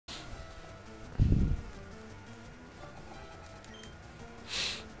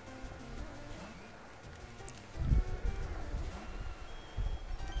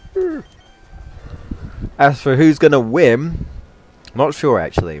As for who's gonna win, not sure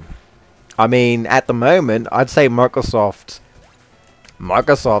actually. I mean, at the moment, I'd say Microsoft's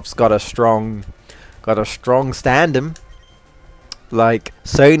got a strong standing. Like,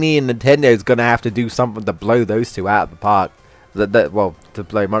 Sony and Nintendo is gonna have to do something to blow those two out of the park. Well, to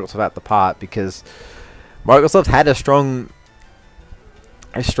blow Microsoft out the park, because Microsoft had a strong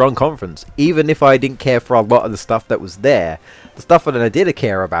conference. Even if I didn't care for a lot of the stuff that was there, the stuff that I did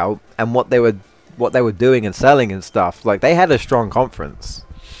care about and what they were doing and selling and stuff, like, they had a strong conference.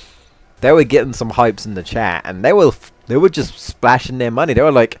 They were getting some hypes in the chat, and they were just splashing their money. They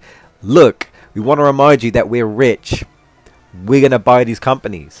were like, "Look, we want to remind you that we're rich. We're gonna buy these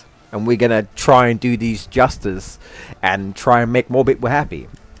companies, and we're gonna try and do these justice, and try and make more people happy,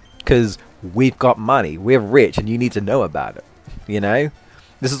 because we've got money. We're rich, and you need to know about it. You know,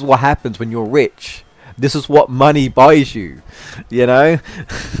 this is what happens when you're rich. This is what money buys you. You know,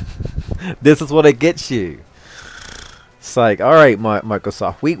 this is what it gets you." It's like, all right,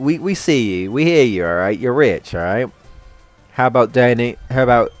 Microsoft, we see you, we hear you, all right. You're rich, all right. How about donating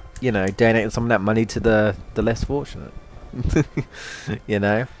some of that money to the less fortunate? You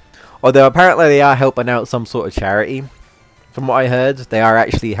know. Although apparently they are helping out some sort of charity. From what I heard, they are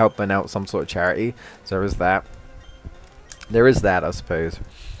actually helping out some sort of charity. So there is that. There is that, I suppose.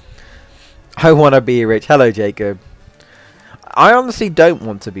 I want to be rich. Hello, Jacob. I honestly don't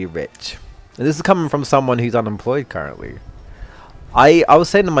want to be rich. And this is coming from someone who's unemployed currently. I was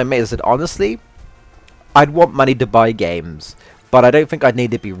saying to my mate, I said, honestly, I'd want money to buy games, but I don't think I'd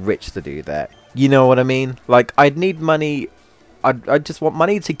need to be rich to do that. You know what I mean? Like, I'd need money. I just want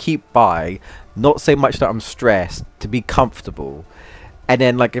money to keep by, not so much that I'm stressed, to be comfortable. And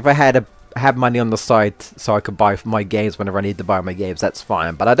then, like, if I had money on the side so I could buy my games whenever I need to buy my games, that's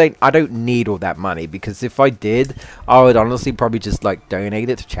fine. But I don't need all that money, because if I did, I would honestly probably just, like, donate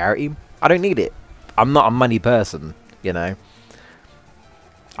it to charity. I don't need it. I'm not a money person, you know.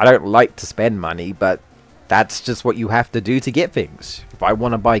 I don't like to spend money, but that's just what you have to do to get things. If I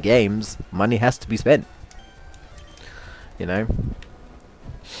want to buy games, money has to be spent. You know.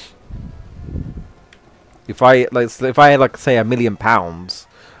 If I had, like, say, £1 million,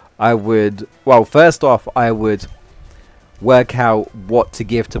 I would, well, first off, I would work out what to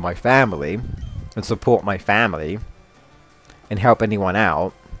give to my family and support my family and help anyone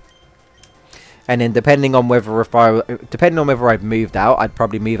out. And then depending on whether I've moved out, I'd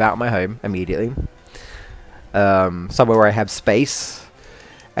probably move out of my home immediately. Somewhere where I have space,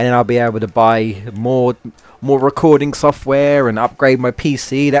 and then I'll be able to buy more recording software and upgrade my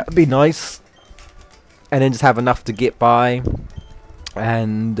PC. That would be nice. And then just have enough to get by,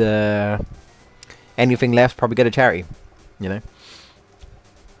 and anything left probably go to charity. You know.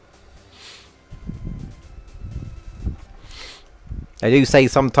 I do say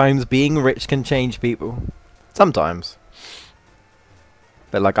sometimes being rich can change people. Sometimes.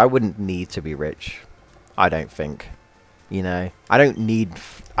 But, like, I wouldn't need to be rich. I don't think. You know, I don't need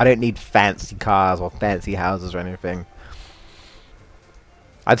fancy cars or fancy houses or anything.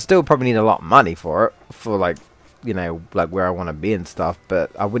 I'd still probably need a lot of money for it, for, like, you know, like where I want to be and stuff, but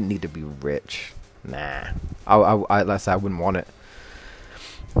I wouldn't need to be rich. Nah. Let's say I wouldn't want it.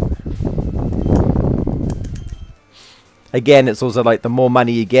 Again, it's also like the more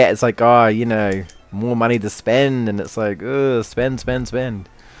money you get, it's like, oh, you know, more money to spend, and it's like, ugh, spend. Spend.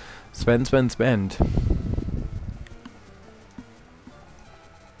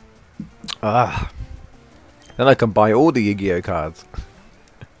 Ah. Then I can buy all the Yu-Gi-Oh cards.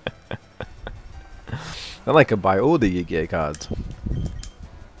 Then I can buy all the Yu-Gi-Oh cards.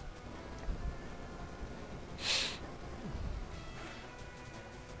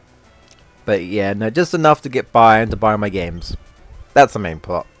 But yeah, no, just enough to get by and to buy my games. That's the main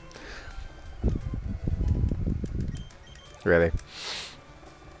plot. Really.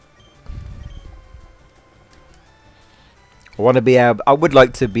 I would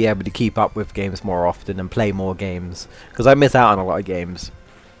like to be able to keep up with games more often and play more games, because I miss out on a lot of games.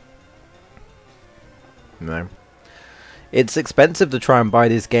 No. It's expensive to try and buy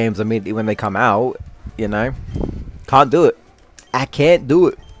these games immediately when they come out, you know. Can't do it. I can't do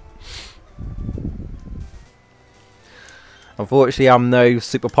it. Unfortunately, I'm no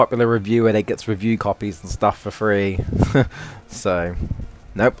super popular reviewer that gets review copies and stuff for free. So,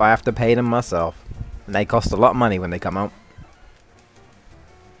 nope, I have to pay them myself. And they cost a lot of money when they come out.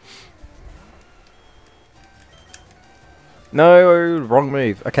 No, wrong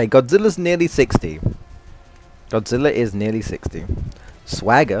move. Okay, Godzilla's nearly 60. Godzilla is nearly 60.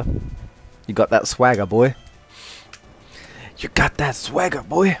 Swagger. You got that swagger, boy. You got that swagger,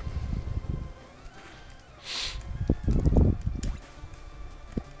 boy.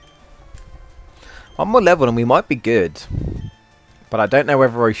 One more level and we might be good. But I don't know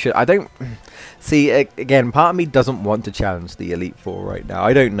whether I should. I don't... See, again, part of me doesn't want to challenge the Elite Four right now.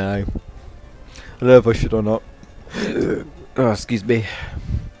 I don't know. I don't know if I should or not. Oh, excuse me.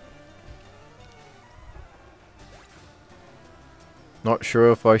 Not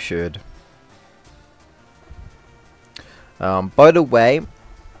sure if I should. By the way,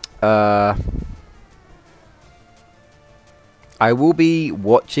 I will be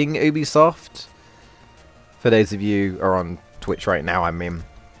watching Ubisoft. For those of you who are on Twitch right now, I mean.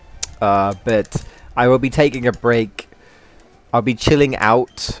 But I will be taking a break. I'll be chilling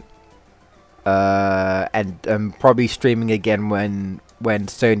out. And probably streaming again when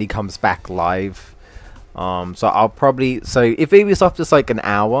Sony comes back live. So I'll probably... So if Ubisoft is like an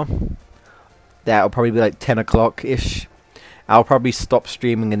hour, that'll probably be like 10 o'clock-ish. I'll probably stop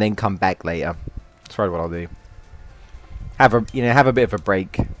streaming and then come back later. That's probably what I'll do. Have a bit of a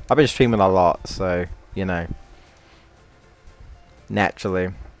break. I've been streaming a lot, so you know, naturally.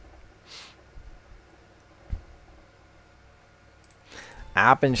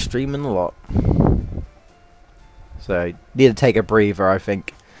 I've been streaming a lot, so need to take a breather. I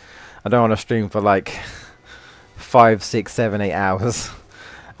think I don't want to stream for like 5, 6, 7, 8 hours.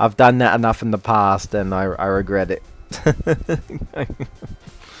 I've done that enough in the past, and I regret it.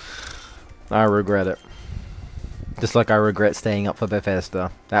 I regret it. Just like I regret staying up for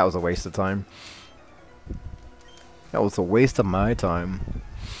Bethesda. That was a waste of time. That was a waste of my time.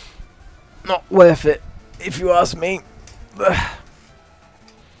 Not worth it, if you ask me.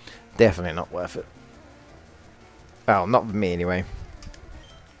 Definitely not worth it. Well, not for me anyway.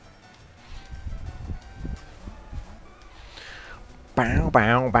 Bow,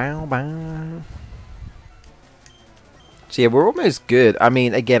 bow, bow, bow. So yeah, we're almost good. I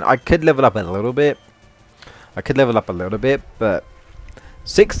mean, again, I could level up a little bit. But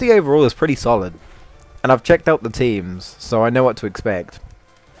 60 overall is pretty solid. And I've checked out the teams, so I know what to expect.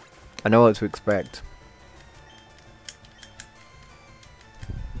 Not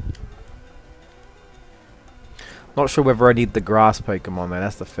sure whether I need the grass Pokemon though,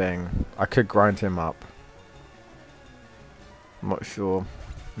 that's the thing. I could grind him up. I'm not sure.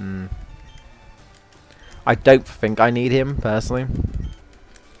 I don't think I need him, personally.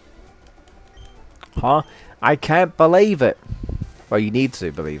 Huh? I can't believe it. Well, you need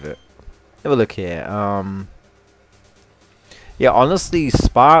to believe it. Have a look here. Yeah, honestly,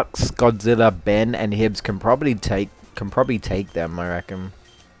 Sparks, Godzilla, Ben, and Hibbs can probably take them, I reckon.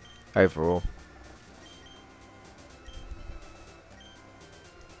 Overall.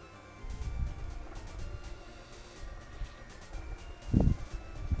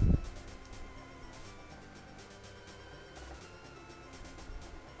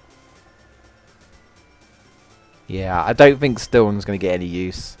 Yeah, I don't think Stillwing's going to get any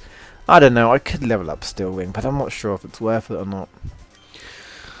use. I don't know, I could level up Stillwing, but I'm not sure if it's worth it or not.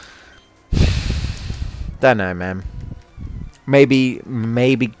 Don't know, man. Maybe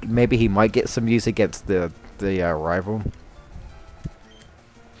he might get some use against the rival.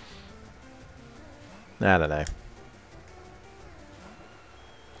 I don't know.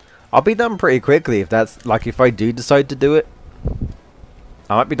 I'll be done pretty quickly if that's like if I do decide to do it.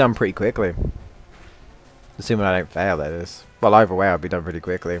 I might be done pretty quickly. Assuming I don't fail, that is. Well, either way, I'll be done pretty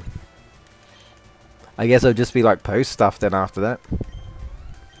quickly. I guess it'll just be like post stuff then after that.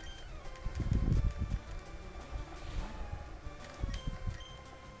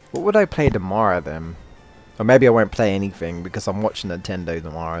 What would I play tomorrow then? Or maybe I won't play anything because I'm watching Nintendo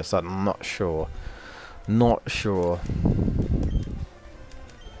tomorrow, so I'm not sure. Not sure.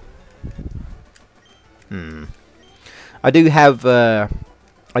 I do have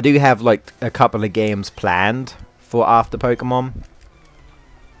like a couple of games planned for after Pokemon.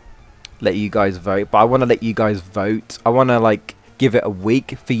 Let you guys vote, but I want to let you guys vote. I want to like give it a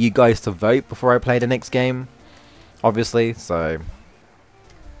week for you guys to vote before I play the next game. Obviously, so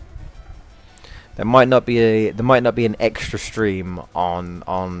there might not be an extra stream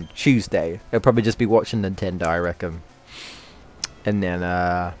on Tuesday. I'll probably just be watching Nintendo, I reckon. And then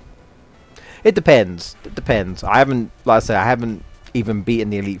it depends. It depends. I haven't, like I say, I haven't even beaten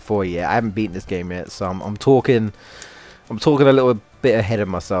the Elite Four yet. I haven't beaten this game yet, so I'm talking a little bit ahead of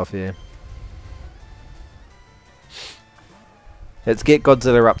myself here. Let's get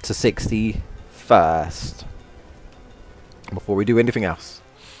Godzilla up to 60 first before we do anything else.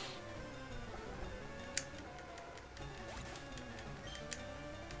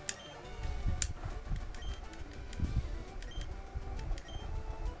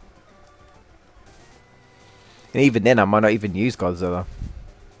 And even then, I might not even use Godzilla.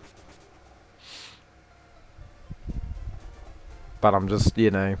 But I'm just, you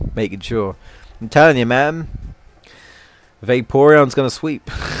know, making sure. I'm telling you, man. Vaporeon's gonna sweep.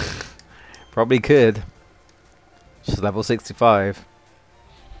 Probably could. She's level 65.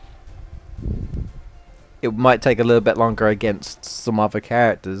 It might take a little bit longer against some other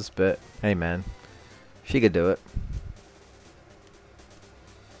characters, but hey man, she could do it.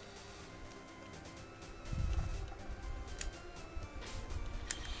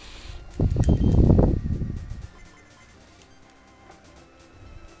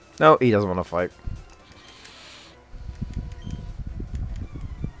 No, he doesn't want to fight.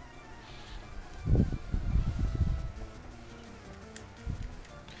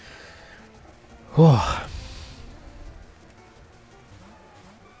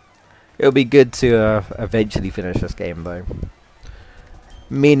 It'll be good to eventually finish this game, though.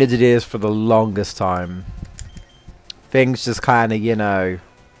 Mean as it is for the longest time. Things just kind of, you know,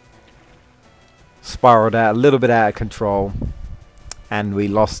 spiraled out a little bit out of control. And we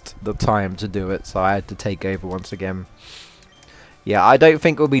lost the time to do it, so I had to take over once again. Yeah, I don't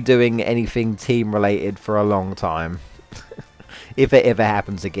think we'll be doing anything team-related for a long time. If it ever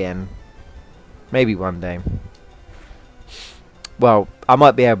happens again. Maybe one day. Well, I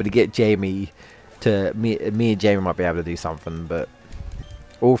might be able to get Jamie to... Me and Jamie might be able to do something, but...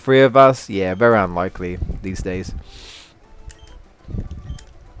 all three of us? Yeah, very unlikely these days.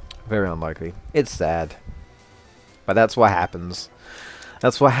 Very unlikely. It's sad. But that's what happens.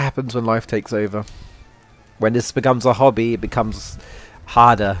 That's what happens when life takes over. When this becomes a hobby, it becomes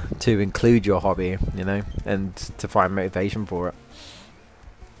harder to include your hobby, you know, and to find motivation for it.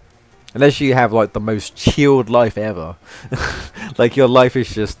 Unless you have like the most chilled life ever. Like your life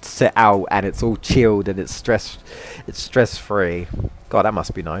is just set out and it's all chilled and it's stress free. God, that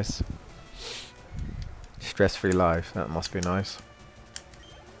must be nice. Stress free life, that must be nice.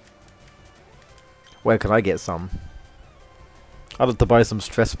 Where can I get some? I'd like to buy some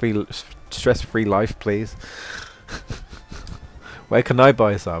stress free life, please. Where can I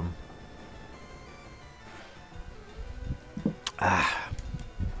buy some? Ah.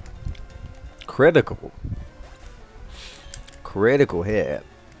 Critical. Critical hit.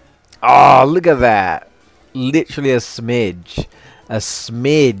 Oh, look at that. Literally a smidge. A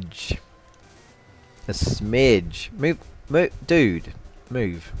smidge. A smidge. Move. Dude.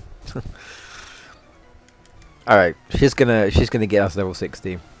 Move. Alright, she's gonna get us level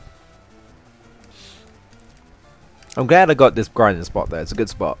 60. I'm glad I got this grinding spot there. It's a good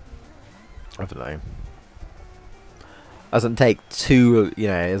spot. I don't know. Doesn't take too, you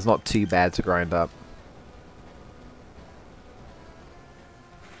know, it's not too bad to grind up.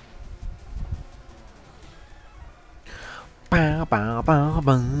 Bow, bow, bow,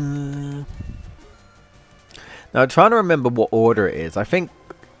 bow. Now I'm trying to remember what order it is. I think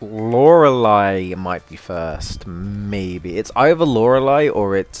Lorelei might be first, maybe. It's either Lorelei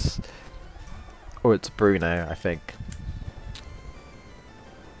or it's Bruno, I think.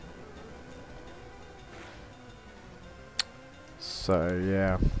 So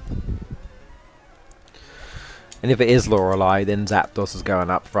yeah. And if it is Lorelei, then Zapdos is going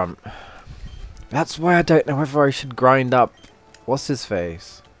up front. That's why I don't know whether I should grind up. What's his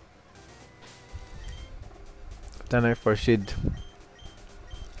face? I don't know if I should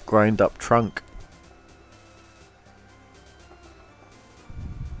grind up Trunk.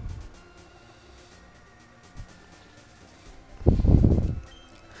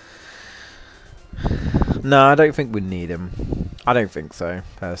 No, I don't think we need him. I don't think so,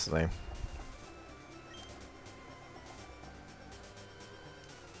 personally.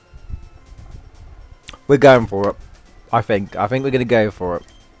 We're going for it. I think we're gonna go for it.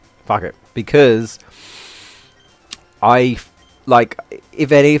 Fuck it. Because like,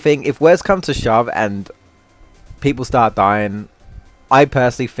 if anything, if worse comes to shove and people start dying, I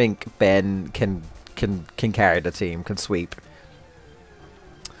personally think Ben can carry the team, can sweep.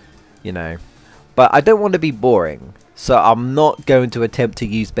 You know. But I don't want to be boring, so I'm not going to attempt to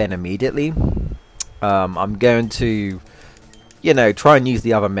use Ben immediately. I'm going to, you know, try and use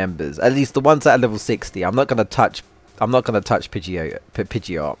the other members, at least the ones that are level 60. I'm not going to touch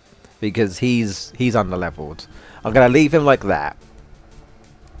Pidgeot because he's underleveled. I'm going to leave him like that.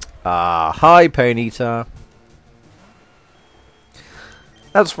 Hi Ponyta.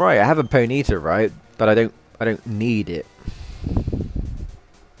 That's right, I have a Ponyta, right? But I don't need it.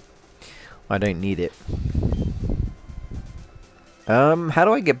 I don't need it. How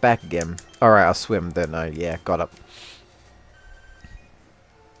do I get back again? Alright, I'll swim then. Yeah, got up.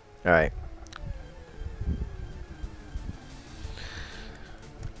 Alright.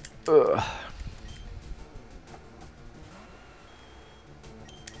 Ugh.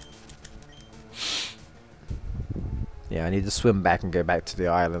 Yeah, I need to swim back and go back to the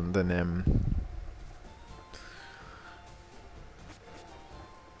island and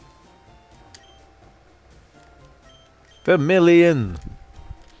Vermilion.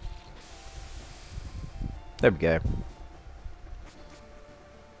 There we go.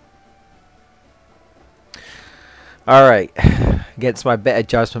 Alright. Against my better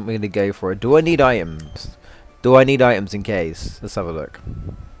judgment, we're going to go for it. Do I need items? Do I need items in case? Let's have a look.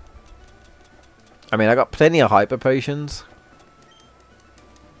 I mean, I got plenty of hyper potions.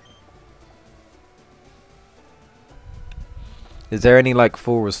 Is there any, like,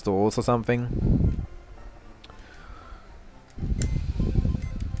 full restores or something?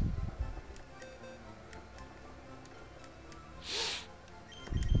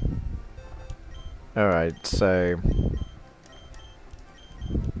 Alright, so...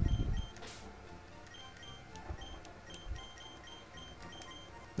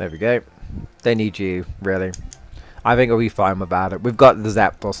 there we go. They need you, really. I think we'll be fine about it. We've got the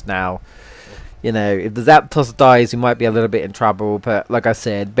Zapdos now. You know, if the Zapdos dies, we might be a little bit in trouble. But like I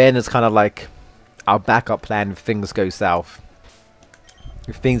said, Ben is kind of like our backup plan if things go south.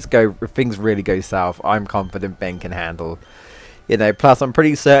 If things really go south, I'm confident Ben can handle. You know, plus I'm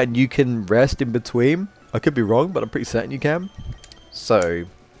pretty certain you can rest in between. I could be wrong, but I'm pretty certain you can. So,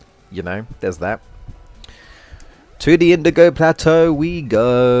 you know, there's that. To the Indigo Plateau we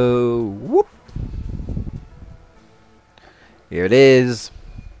go. Whoop. Here it is.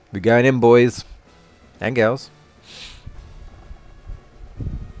 We're going in, boys. And girls.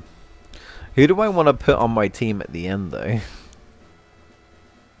 Who do I want to put on my team at the end, though?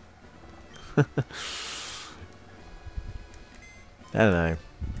 I don't know.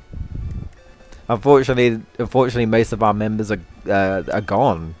 Unfortunately, most of our members are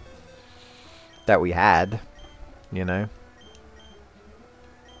gone. That we had, you know.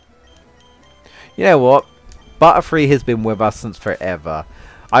 You know what? Butterfree has been with us since forever.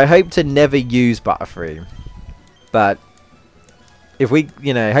 I hope to never use Butterfree, but if we,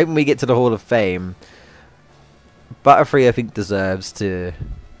 you know, hoping we get to the Hall of Fame, Butterfree I think deserves to,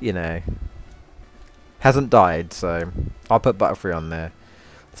 you know, hasn't died, so I'll put Butterfree on there.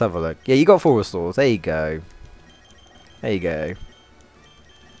 Let's have a look. Yeah, you got 4 restores. There you go. There you go.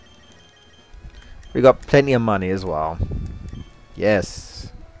 We got plenty of money as well.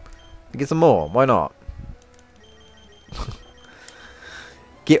 Yes. Get some more. Why not?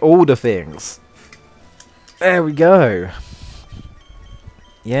 Get all the things. There we go.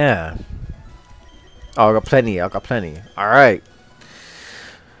 Yeah. Oh, I got plenty. I got plenty. Alright.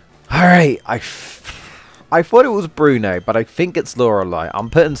 Alright. I thought it was Bruno, but I think it's Lorelei. I'm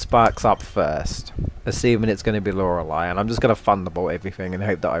putting Sparks up first. Assuming it's going to be Lorelei. And I'm just going to thunderbolt everything and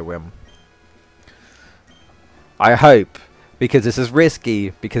hope that I win. I hope. Because this is risky.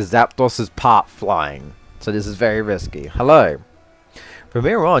 Because Zapdos is part flying. So this is very risky. Hello. From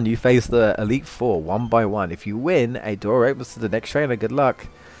here on, you face the Elite Four one by one. If you win, a door opens to the next trainer. Good luck.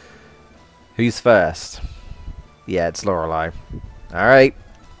 Who's first? Yeah, it's Lorelei. Alright.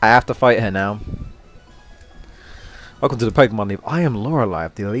 I have to fight her now. Welcome to the Pokemon League. I am Lorelei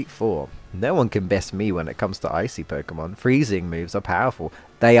of the Elite Four. No one can best me when it comes to icy Pokemon. Freezing moves are powerful.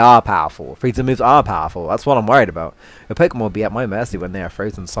 They are powerful. Freezing moves are powerful. That's what I'm worried about. Your Pokemon will be at my mercy when they are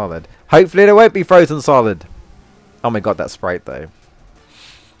frozen solid. Hopefully they won't be frozen solid. Oh my god, that sprite though.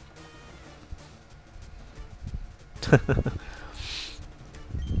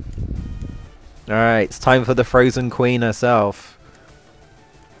 Alright, it's time for the Frozen Queen herself.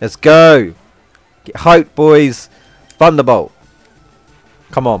 Let's go! Get hyped, boys! Thunderbolt!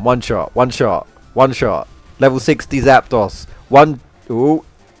 Come on, one shot, one shot, one shot. Level 60 Zapdos. One. Ooh.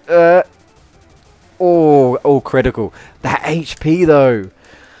 Oh, critical. That HP though.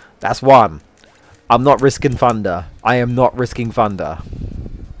 That's one. I'm not risking Thunder. I am not risking Thunder.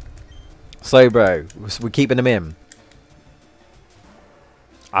 So, bro, we're keeping him in.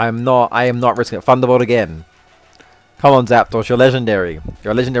 I am not risking it. Thunderbolt again. Come on, Zapdos, you're legendary.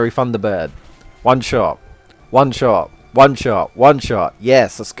 You're a legendary Thunderbird. One shot. One shot. One shot. One shot.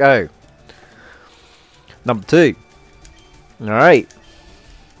 Yes, let's go. Number 2. Alright.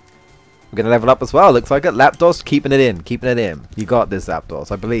 We're going to level up as well. Looks like it. Lapdos, keeping it in. Keeping it in. You got this,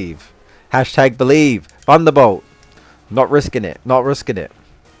 Zapdos, I believe. Hashtag believe. Thunderbolt. Not risking it. Not risking it.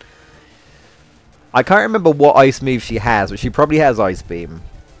 I can't remember what ice move she has, but she probably has Ice Beam.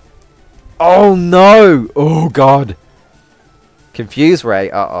 Oh no! Oh god. Confuse Ray.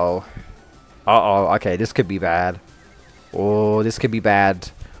 Uh-oh. Uh-oh. Okay, this could be bad. Oh, this could be bad.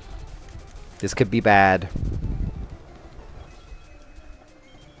 This could be bad.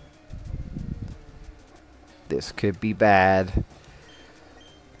 This could be bad.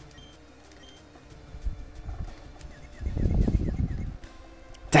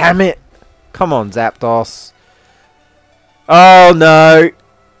 Damn it! Come on, Zapdos. Oh no!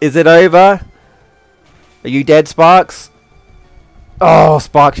 Is it over? Are you dead, Sparks? Oh,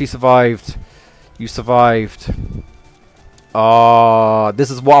 Sparks, you survived. You survived. Oh,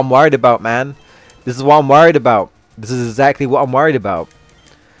 this is what I'm worried about, man. This is what I'm worried about. This is exactly what I'm worried about.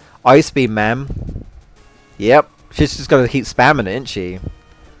 Ice Beam, man. Yep. She's just gonna keep spamming it, isn't she?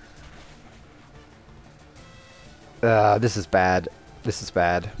 This is bad. This is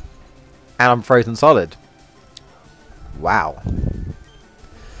bad. And I'm frozen solid. Wow.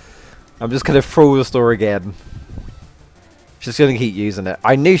 I'm just gonna full restore again. She's gonna keep using it.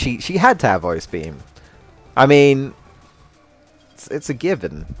 I knew she had to have Ice Beam. I mean, it's a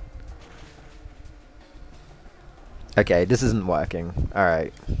given. Okay, this isn't working.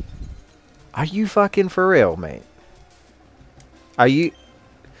 Alright. Are you fucking for real, mate? Are you...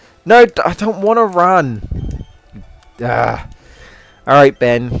 No, I don't want to run. Alright,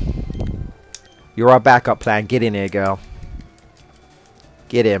 Ben. You're our backup plan. Get in here, girl.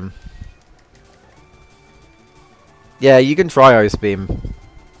 Get him. Yeah, you can try Ice Beam.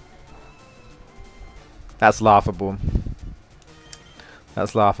 That's laughable.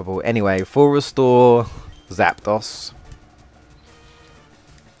 That's laughable. Anyway, full restore Zapdos.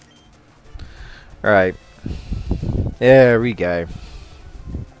 Alright. There we go.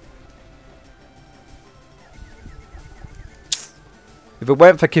 If it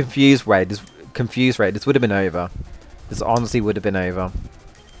weren't for Confused Raid, this would have been over. This honestly would have been over.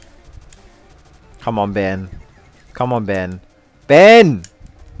 Come on, Ben. Come on, Ben. Ben!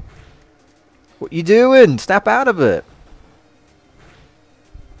 What you doing? Snap out of it.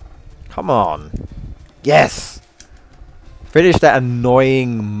 Come on. Yes! Finish that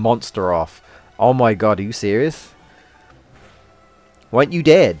annoying monster off. Oh my god, are you serious? Weren't you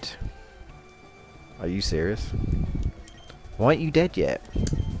dead? Are you serious? Why aren't you dead yet?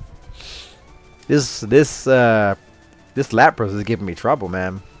 This Lapras is giving me trouble,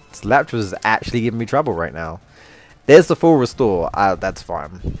 man. This Lapras is actually giving me trouble right now. There's the full restore. That's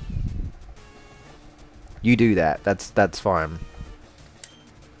fine. You do that. That's fine.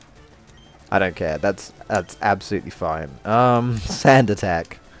 I don't care. That's absolutely fine. Sand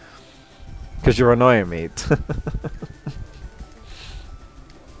attack. Because you're annoying me.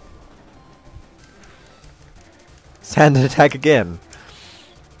 Sand attack again.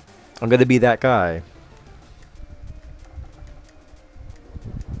 I'm gonna be that guy.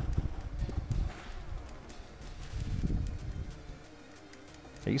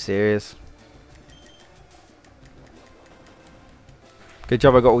 Are you serious? Good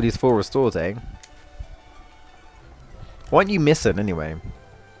job I got all these full restores, eh? Why aren't you missing anyway?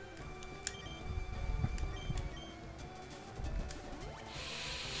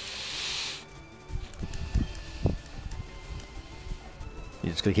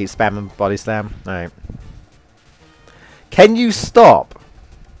 You're just gonna keep spamming body slam? Alright. Can you stop?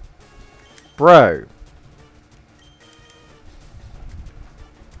 Bro.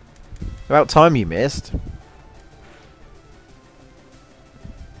 About time you missed.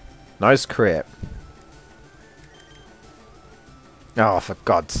 Nice crit. Oh, for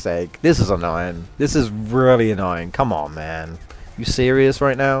God's sake. This is annoying. This is really annoying. Come on, man. You serious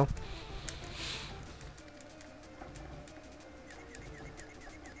right now?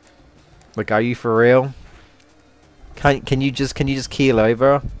 Like, are you for real? Can you just keel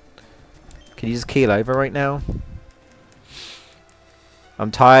over? Can you just keel over right now? I'm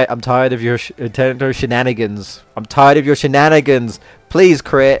tired of your Nintendo shenanigans. I'm tired of your shenanigans. Please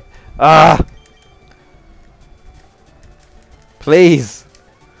crit. Ah. Please.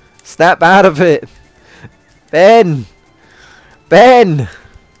 Snap out of it. Ben. Ben.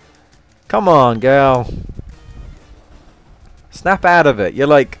 Come on, girl. Snap out of it. You're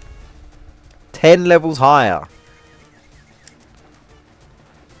like 10 levels higher.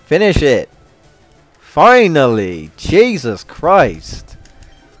 Finish it. Finally. Jesus Christ.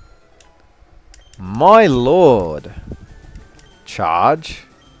 My lord. Charge.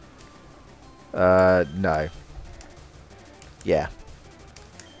 No. Yeah.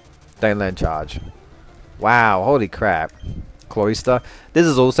 Don't learn charge. Wow, holy crap. Cloyster. This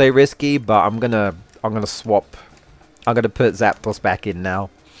is also risky, but I'm gonna swap. I'm gonna put Zapdos back in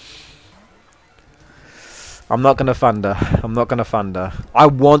now. I'm not gonna Thunder. I'm not gonna Thunder. I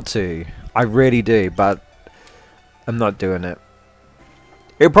want to. I really do, but I'm not doing it.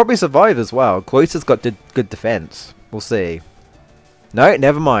 It'll probably survive as well. Cloyster's got good defense. We'll see. No,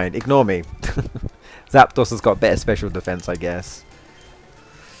 never mind. Ignore me. Zapdos has got better special defense, I guess.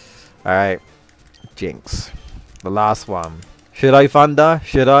 Alright. Jinx. The last one. Should I Thunder?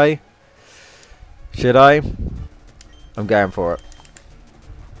 Should I? Should I? I'm going for it.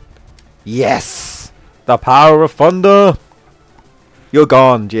 Yes! The power of Thunder! You're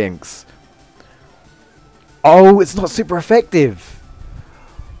gone, Jinx. Oh, it's not super effective.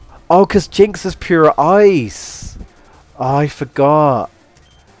 Oh, because Jinx is pure ice. Oh, I forgot.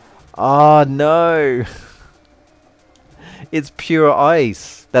 Oh, no. It's pure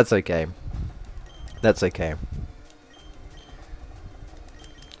ice. That's okay. That's okay.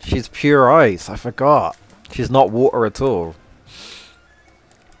 She's pure ice. I forgot. She's not water at all.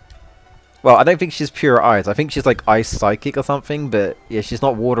 Well, I don't think she's pure ice. I think she's like ice psychic or something, but yeah, she's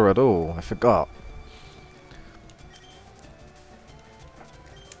not water at all. I forgot.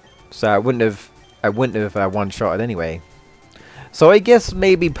 So I wouldn't have one-shotted anyway. So I guess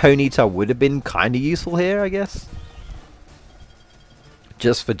maybe Ponyta would have been kind of useful here, I guess.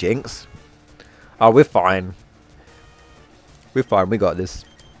 Just for Jinx. Oh, we're fine. We're fine, we got this.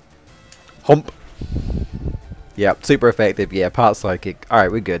 Hump. Yep, super effective. Yeah, part psychic.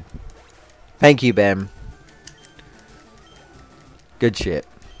 Alright, we're good. Thank you, Bam. Good shit.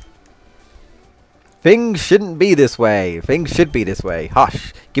 Things shouldn't be this way. Things should be this way.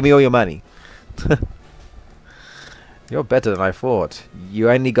 Hush. Give me all your money. You're better than I thought. You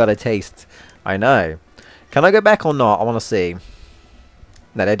only got a taste. I know. Can I go back or not? I want to see.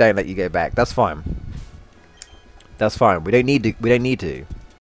 No, they don't let you go back. That's fine. That's fine. We don't need to. We don't need to.